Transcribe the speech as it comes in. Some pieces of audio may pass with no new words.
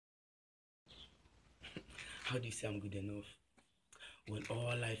How do you say I'm good enough when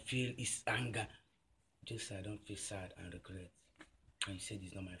all I feel is anger? Just so I don't feel sad and regret. And you said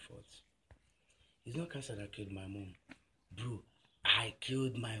it's not my fault. It's not cancer that killed my mom. Bro, I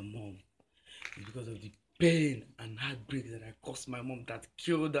killed my mom. It's because of the pain and heartbreak that I caused my mom that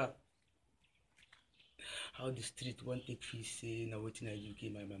killed her. How the street won't take feel saying or waiting I do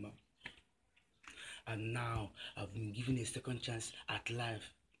kill my mama. And now I've been given a second chance at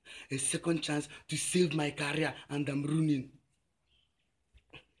life. A second chance to save my career and I'm ruining.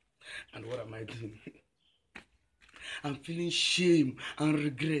 And what am I doing? I'm feeling shame and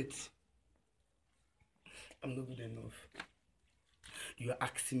regret. I'm not good enough. You are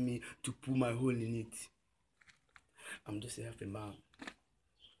asking me to put my hole in it. I'm just a half a man.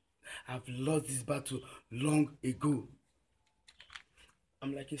 I've lost this battle long ago.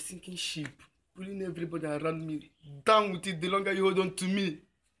 I'm like a sinking ship, pulling everybody around me down with it the longer you hold on to me.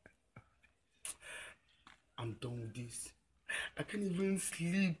 I'm done with this. I can't even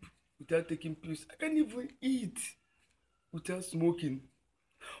sleep without taking pills. I can't even eat without smoking.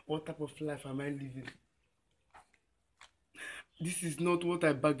 What type of life am I living? This is not what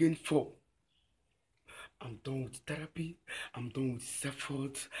I bargained for. I'm done with therapy. I'm done with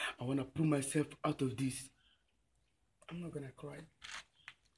self-worth. I want to pull myself out of this. I'm not gonna cry.